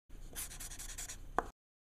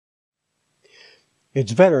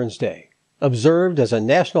It's Veterans Day. Observed as a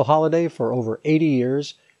national holiday for over 80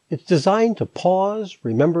 years, it's designed to pause,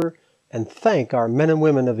 remember, and thank our men and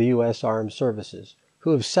women of the U.S. Armed Services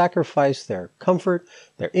who have sacrificed their comfort,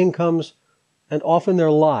 their incomes, and often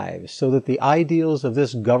their lives so that the ideals of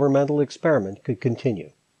this governmental experiment could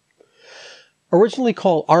continue. Originally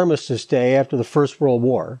called Armistice Day after the First World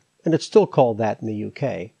War, and it's still called that in the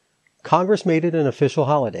UK, Congress made it an official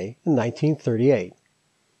holiday in 1938.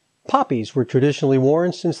 Poppies were traditionally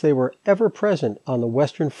worn since they were ever present on the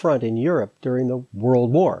Western Front in Europe during the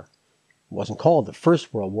World War. It wasn't called the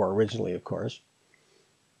First World War originally, of course.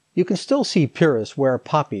 You can still see purists wear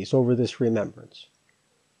poppies over this remembrance.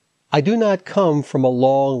 I do not come from a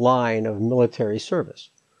long line of military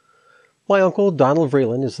service. My uncle, Donald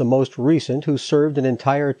Vreeland, is the most recent who served an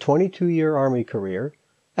entire 22-year Army career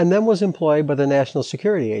and then was employed by the National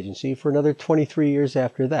Security Agency for another 23 years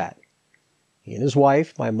after that. He and his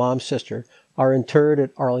wife, my mom's sister, are interred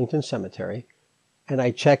at Arlington Cemetery, and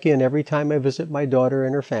I check in every time I visit my daughter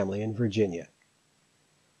and her family in Virginia.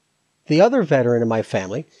 The other veteran in my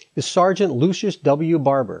family is Sergeant Lucius W.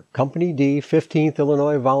 Barber, Company D, 15th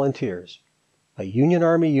Illinois Volunteers, a Union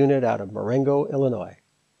Army unit out of Marengo, Illinois.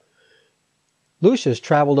 Lucius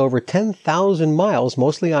traveled over 10,000 miles,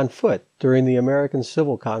 mostly on foot, during the American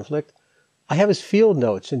Civil Conflict. I have his field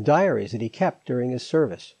notes and diaries that he kept during his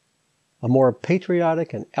service. A more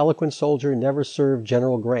patriotic and eloquent soldier never served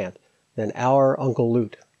General Grant than our Uncle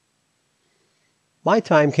Lute. My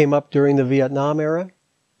time came up during the Vietnam era.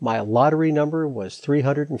 My lottery number was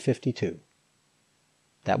 352.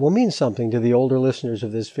 That will mean something to the older listeners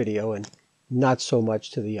of this video and not so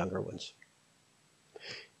much to the younger ones.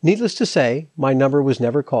 Needless to say, my number was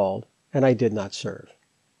never called, and I did not serve.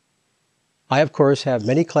 I, of course, have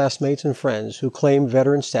many classmates and friends who claim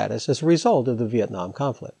veteran status as a result of the Vietnam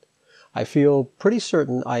conflict. I feel pretty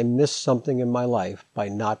certain I missed something in my life by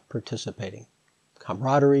not participating.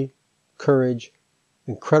 Camaraderie, courage,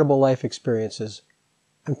 incredible life experiences,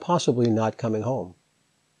 and possibly not coming home.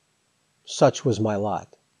 Such was my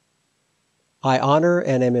lot. I honor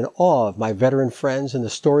and am in awe of my veteran friends and the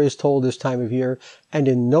stories told this time of year, and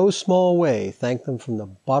in no small way thank them from the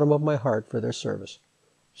bottom of my heart for their service,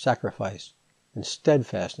 sacrifice, and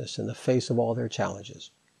steadfastness in the face of all their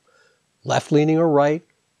challenges. Left-leaning or right,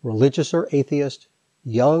 religious or atheist,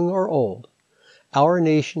 young or old, our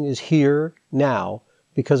nation is here now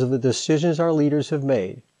because of the decisions our leaders have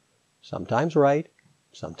made, sometimes right,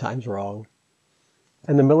 sometimes wrong,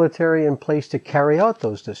 and the military in place to carry out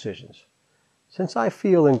those decisions. Since I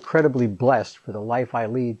feel incredibly blessed for the life I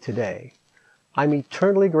lead today, I'm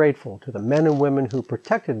eternally grateful to the men and women who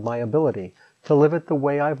protected my ability to live it the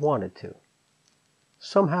way I've wanted to.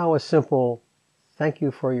 Somehow a simple "thank you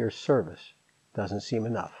for your service" doesn't seem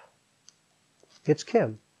enough. It's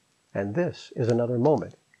Kim, and this is another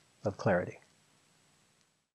moment of clarity.